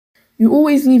You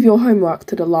always leave your homework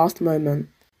to the last moment.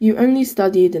 You only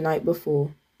study the night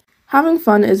before. Having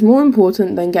fun is more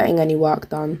important than getting any work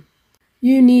done.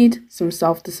 You need some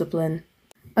self-discipline.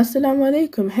 Asalamu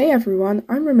alaykum. Hey everyone,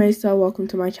 I'm Rumaysa, welcome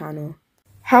to my channel.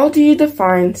 How do you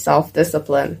define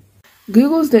self-discipline?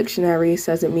 Google's dictionary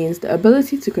says it means the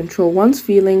ability to control one's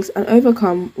feelings and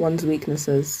overcome one's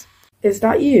weaknesses. Is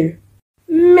that you?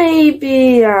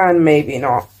 Maybe and maybe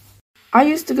not. I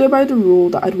used to go by the rule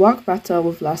that I'd work better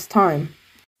with less time.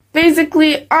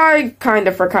 Basically, I kind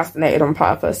of procrastinated on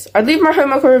purpose. I'd leave my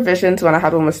homework or revisions when I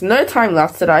had almost no time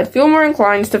left so that I'd feel more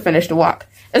inclined to finish the work,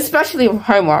 especially with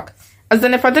homework, as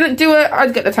then if I didn't do it,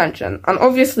 I'd get detention, and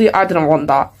obviously I didn't want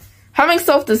that. Having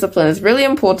self-discipline is really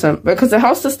important because it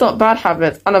helps to stop bad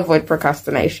habits and avoid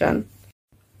procrastination.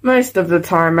 Most of the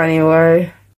time,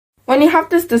 anyway. When you have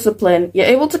this discipline, you're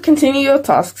able to continue your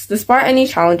tasks despite any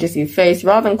challenges you face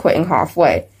rather than quitting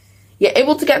halfway. You're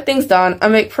able to get things done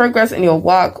and make progress in your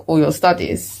work or your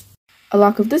studies. A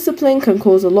lack of discipline can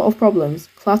cause a lot of problems,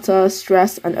 clutter,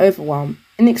 stress, and overwhelm.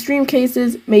 In extreme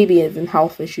cases, maybe even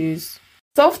health issues.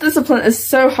 Self-discipline is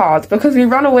so hard because we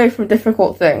run away from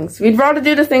difficult things. We'd rather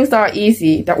do the things that are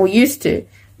easy, that we're used to.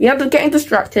 We end up getting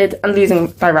distracted and losing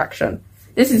direction.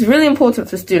 This is really important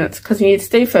for students because we need to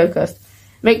stay focused,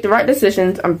 make the right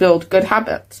decisions, and build good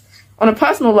habits. On a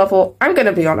personal level, I'm going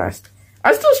to be honest.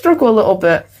 I still struggle a little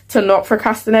bit to not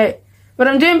procrastinate, but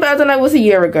I'm doing better than I was a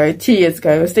year ago, 2 years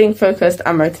ago, with staying focused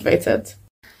and motivated.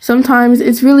 Sometimes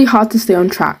it's really hard to stay on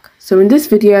track, so in this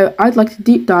video, I'd like to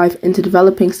deep dive into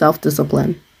developing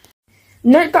self-discipline.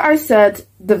 Note that I said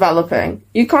developing.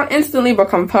 You can't instantly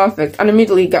become perfect and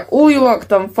immediately get all your work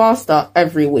done faster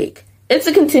every week. It's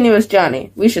a continuous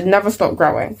journey. We should never stop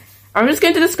growing. I'm just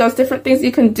going to discuss different things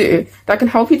you can do that can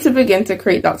help you to begin to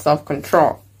create that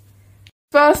self-control.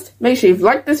 First, make sure you've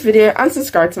liked this video and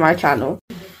subscribed to my channel.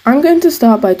 I'm going to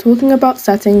start by talking about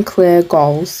setting clear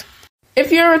goals.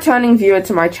 If you're a returning viewer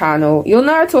to my channel, you'll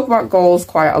know I talk about goals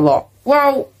quite a lot.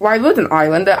 Well, why wouldn't I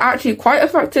when they're actually quite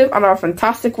effective and are a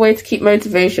fantastic way to keep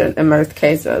motivation in most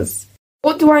cases?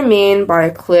 What do I mean by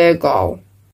a clear goal?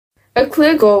 A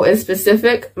clear goal is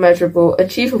specific, measurable,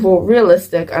 achievable,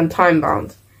 realistic, and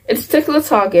time-bound. It's a particular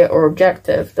target or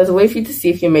objective. There's a way for you to see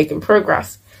if you're making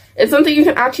progress. It's something you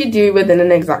can actually do within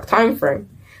an exact time frame.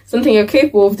 Something you're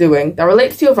capable of doing that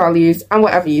relates to your values and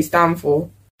whatever you stand for.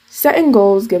 Setting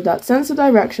goals give that sense of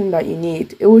direction that you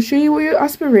need. It will show you what your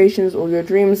aspirations or your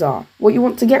dreams are, what you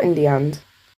want to get in the end.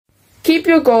 Keep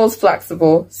your goals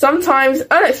flexible. Sometimes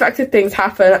unexpected things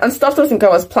happen and stuff doesn't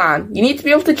go as planned. You need to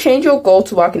be able to change your goal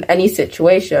to work in any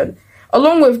situation.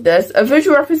 Along with this, a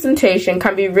visual representation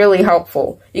can be really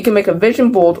helpful. You can make a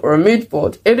vision board or a mood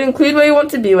board. It will include where you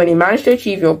want to be when you manage to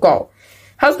achieve your goal.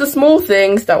 It has the small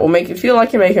things that will make you feel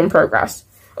like you're making progress.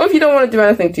 Or if you don't want to do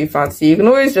anything too fancy, you can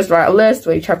always just write a list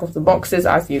where you check off the boxes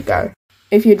as you go.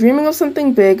 If you're dreaming of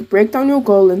something big, break down your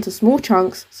goal into small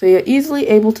chunks so you're easily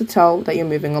able to tell that you're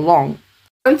moving along.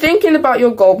 And thinking about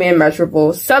your goal being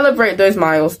measurable, celebrate those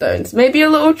milestones. Maybe a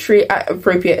little treat at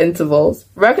appropriate intervals.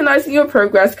 Recognizing your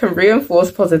progress can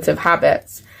reinforce positive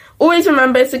habits. Always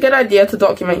remember it's a good idea to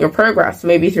document your progress,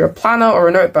 maybe through a planner or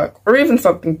a notebook, or even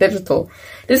something digital.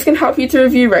 This can help you to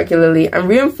review regularly and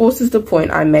reinforces the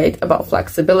point I made about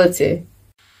flexibility.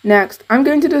 Next, I'm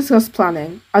going to discuss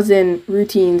planning, as in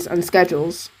routines and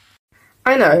schedules.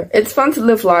 I know, it's fun to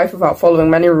live life without following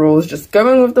many rules, just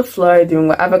going with the flow, doing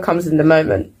whatever comes in the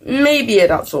moment. Maybe you're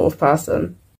that sort of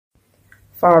person.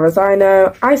 Far as I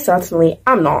know, I certainly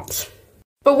am not.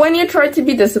 But when you try to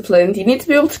be disciplined, you need to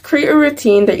be able to create a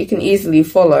routine that you can easily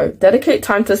follow, dedicate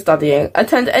time to studying,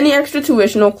 attend any extra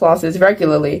tuition or classes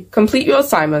regularly, complete your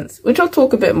assignments, which I'll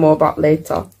talk a bit more about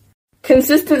later.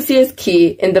 Consistency is key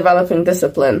in developing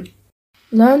discipline.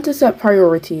 Learn to set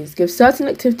priorities. Give certain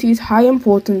activities high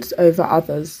importance over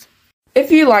others. If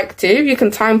you like to, you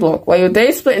can time block, where your day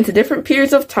is split into different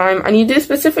periods of time and you do a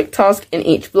specific task in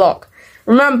each block.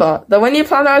 Remember that when you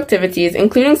plan out activities,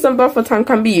 including some buffer time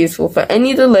can be useful for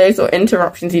any delays or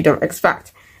interruptions you don't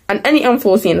expect, and any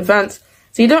unforeseen events,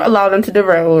 so you don't allow them to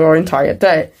derail your entire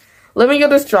day. Limit your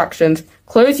distractions,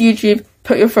 close YouTube,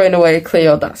 put your phone away, clear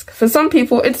your desk. For some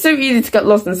people, it's so easy to get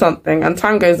lost in something and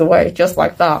time goes away just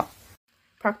like that.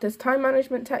 Practice time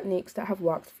management techniques that have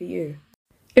worked for you.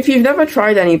 If you've never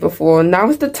tried any before, now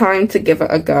is the time to give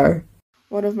it a go.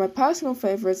 One of my personal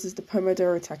favorites is the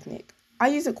Pomodoro technique. I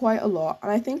use it quite a lot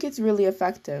and I think it's really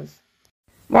effective.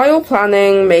 While you're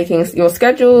planning, making your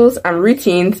schedules and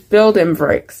routines, build in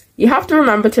breaks. You have to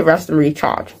remember to rest and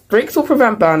recharge. Breaks will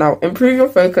prevent burnout, improve your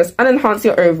focus, and enhance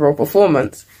your overall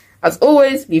performance. As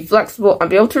always, be flexible and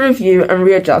be able to review and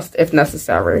readjust if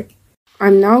necessary.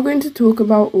 I'm now going to talk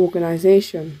about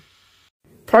organization.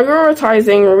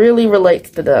 Prioritizing really relates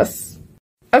to this.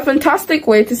 A fantastic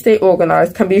way to stay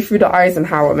organized can be through the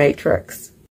Eisenhower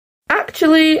matrix.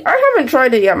 Actually, I haven't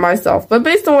tried it yet myself, but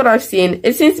based on what I've seen,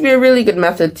 it seems to be a really good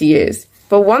method to use.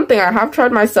 But one thing I have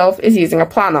tried myself is using a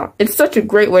planner. It's such a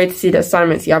great way to see the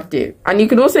assignments you have due, and you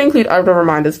can also include other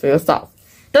reminders for yourself.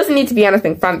 Doesn't need to be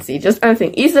anything fancy, just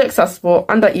anything easily accessible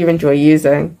and that you enjoy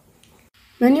using.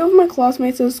 Many of my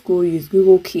classmates at school use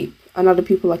Google Keep, and other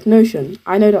people like Notion.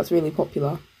 I know that's really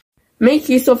popular. Make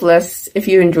use of lists if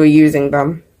you enjoy using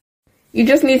them. You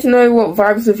just need to know what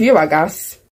vibes with you, I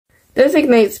guess.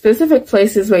 Designate specific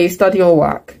places where you study or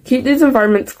work. Keep these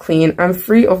environments clean and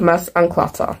free of mess and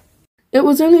clutter. It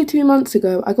was only 2 months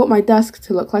ago I got my desk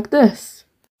to look like this.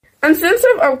 And since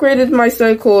I've upgraded my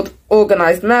so-called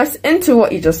organized mess into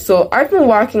what you just saw, I've been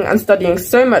working and studying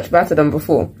so much better than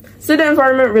before. So the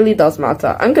environment really does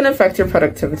matter and can affect your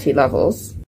productivity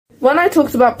levels. When I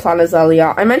talked about planners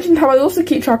earlier, I mentioned how I also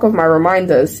keep track of my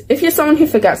reminders. If you're someone who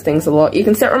forgets things a lot, you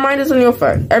can set reminders on your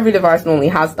phone. Every device normally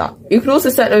has that. You can also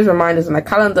set those reminders on a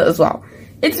calendar as well.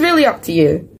 It's really up to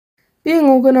you. Being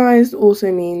organized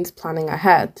also means planning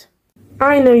ahead.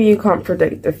 I know you can't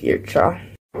predict the future.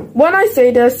 When I say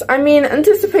this, I mean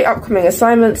anticipate upcoming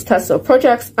assignments, tests or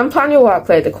projects and plan your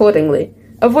workload accordingly.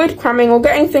 Avoid cramming or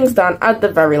getting things done at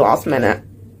the very last minute.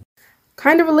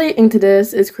 Kind of relating to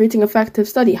this is creating effective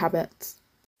study habits.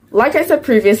 Like I said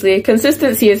previously,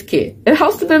 consistency is key. It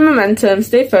helps to build momentum,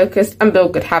 stay focused and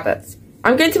build good habits.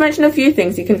 I'm going to mention a few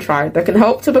things you can try that can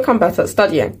help to become better at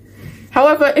studying.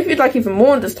 However, if you'd like even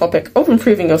more on this topic of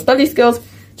improving your study skills,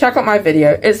 check out my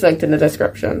video, it's linked in the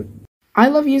description. I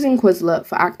love using Quizlet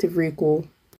for active recall.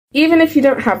 Even if you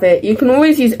don't have it, you can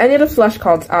always use any of the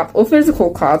flashcards app or physical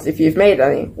cards if you've made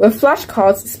any. With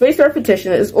flashcards, spaced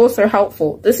repetition is also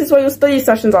helpful. This is why your study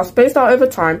sessions are spaced out over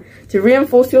time to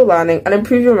reinforce your learning and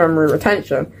improve your memory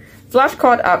retention.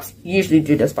 Flashcard apps usually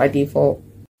do this by default.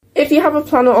 If you have a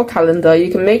planner or calendar,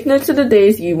 you can make notes of the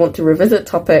days you want to revisit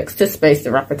topics to space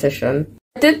the repetition.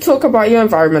 I did talk about your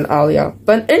environment earlier,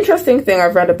 but an interesting thing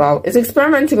I've read about is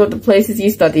experimenting with the places you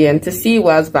study in to see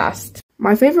where's best.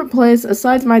 My favourite place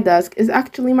aside my desk is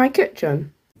actually my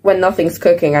kitchen. When nothing's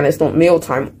cooking and it's not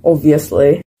mealtime,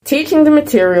 obviously. Teaching the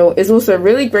material is also a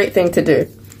really great thing to do.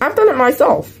 I've done it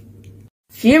myself.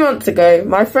 A few months ago,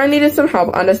 my friend needed some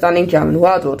help understanding German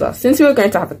word order since we were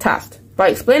going to have a test. By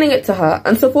explaining it to her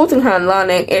and supporting her in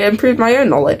learning, it improved my own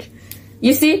knowledge.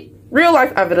 You see, real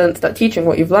life evidence that teaching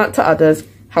what you've learnt to others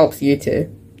helps you too.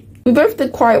 We both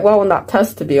did quite well on that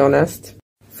test, to be honest.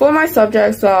 For my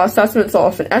subjects where our assessments are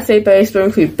often essay-based or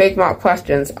include big mark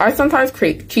questions, I sometimes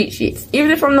create cheat sheets, even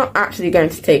if I'm not actually going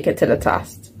to take it to the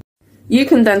test. You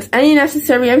condense any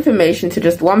necessary information to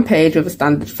just one page with a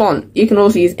standard font. You can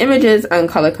also use images and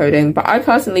color coding, but I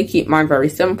personally keep mine very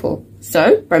simple.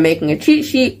 So, by making a cheat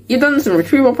sheet, you've done some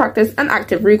retrieval practice and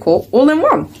active recall all in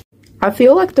one. I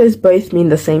feel like those both mean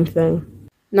the same thing.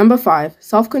 Number 5.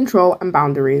 Self-control and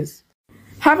boundaries.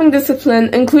 Having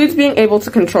discipline includes being able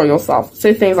to control yourself,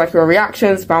 so things like your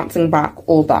reactions, bouncing back,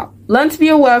 all that. Learn to be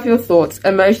aware of your thoughts,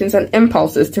 emotions and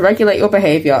impulses to regulate your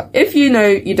behaviour if you know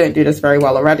you don't do this very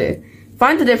well already.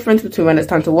 Find the difference between when it's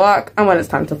time to work and when it's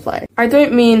time to play. I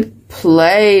don't mean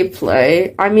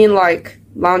play, I mean like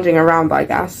lounging around, I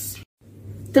guess.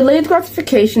 Delayed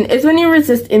gratification is when you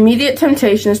resist immediate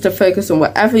temptations to focus on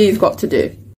whatever you've got to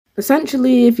do.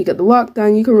 Essentially, if you get the work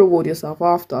done, you can reward yourself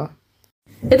after.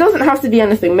 It doesn't have to be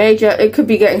anything major. It could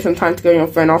be getting some time to go on your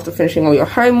phone after finishing all your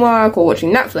homework or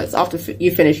watching Netflix after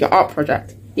you finish your art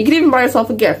project. You could even buy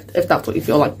yourself a gift if that's what you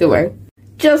feel like doing.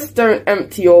 Just don't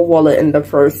empty your wallet in the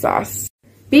process.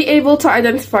 Be able to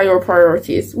identify your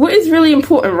priorities. What is really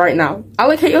important right now?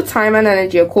 Allocate your time and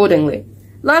energy accordingly.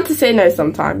 Learn to say no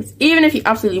sometimes, even if you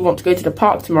absolutely want to go to the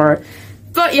park tomorrow,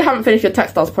 but you haven't finished your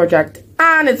textiles project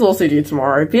and it's also due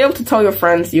tomorrow. Be able to tell your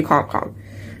friends you can't come.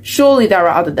 Surely there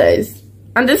are other days.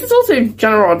 And this is also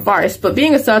general advice, but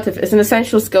being assertive is an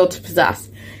essential skill to possess.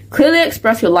 Clearly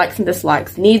express your likes and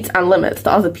dislikes, needs and limits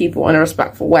to other people in a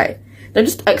respectful way. Don't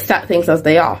just accept things as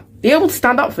they are. Be able to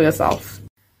stand up for yourself.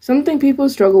 Something people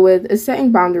struggle with is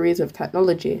setting boundaries with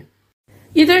technology.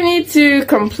 You don't need to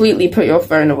completely put your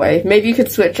phone away. Maybe you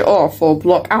could switch it off or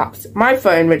block apps. My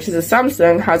phone, which is a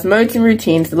Samsung, has modes and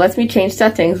routines that lets me change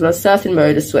settings when a certain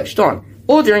mode is switched on,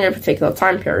 or during a particular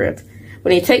time period.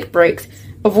 When you take breaks,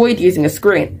 avoid using a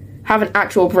screen. Have an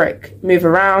actual break. Move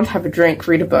around, have a drink,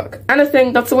 read a book.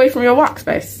 Anything that's away from your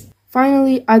workspace.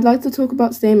 Finally, I'd like to talk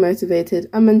about staying motivated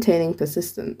and maintaining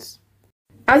persistence.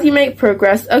 As you make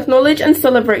progress, acknowledge and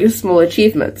celebrate your small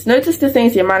achievements. Notice the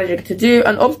things you're managing to do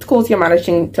and obstacles you're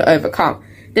managing to overcome.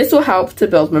 This will help to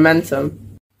build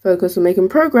momentum. Focus on making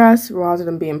progress rather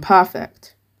than being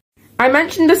perfect. I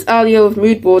mentioned this earlier with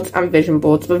mood boards and vision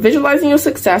boards, but visualizing your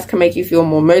success can make you feel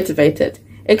more motivated.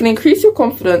 It can increase your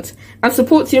confidence and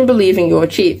supports you in believing you'll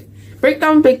achieve. Break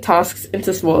down big tasks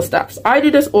into smaller steps. I do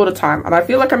this all the time, and I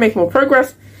feel like I make more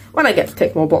progress when I get to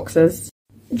tick more boxes.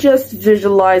 Just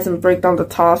visualize and break down the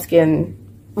task in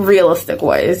realistic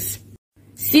ways.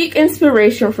 Seek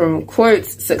inspiration from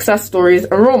quotes, success stories,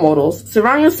 and role models.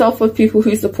 Surround yourself with people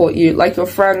who support you, like your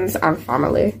friends and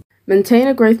family. Maintain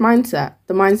a growth mindset,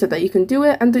 the mindset that you can do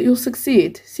it and that you'll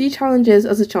succeed. See challenges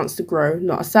as a chance to grow,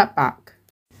 not a setback.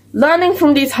 Learning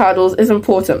from these hurdles is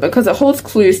important because it holds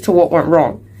clues to what went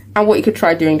wrong and what you could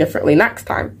try doing differently next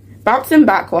time. Bouncing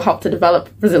back will help to develop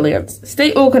resilience.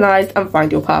 Stay organized and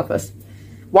find your purpose.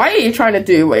 Why are you trying to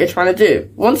do what you're trying to do?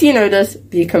 Once you know this,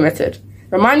 be committed.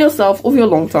 Remind yourself of your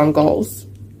long-term goals.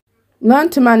 Learn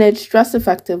to manage stress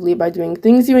effectively by doing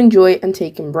things you enjoy and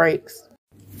taking breaks.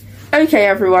 Okay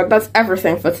everyone, that's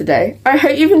everything for today. I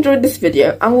hope you've enjoyed this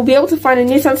video and will be able to find a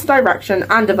new sense of direction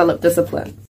and develop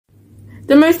discipline.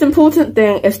 The most important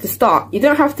thing is to start. You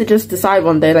don't have to just decide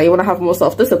one day that you want to have more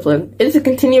self-discipline. It is a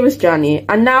continuous journey,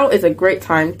 and now is a great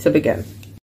time to begin.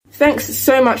 Thanks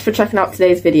so much for checking out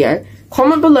today's video.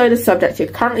 Comment below the subject you're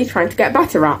currently trying to get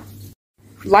better at.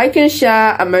 Like and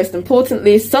share, and most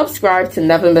importantly, subscribe to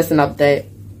never miss an update.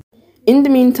 In the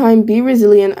meantime, be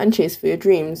resilient and chase for your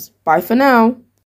dreams. Bye for now.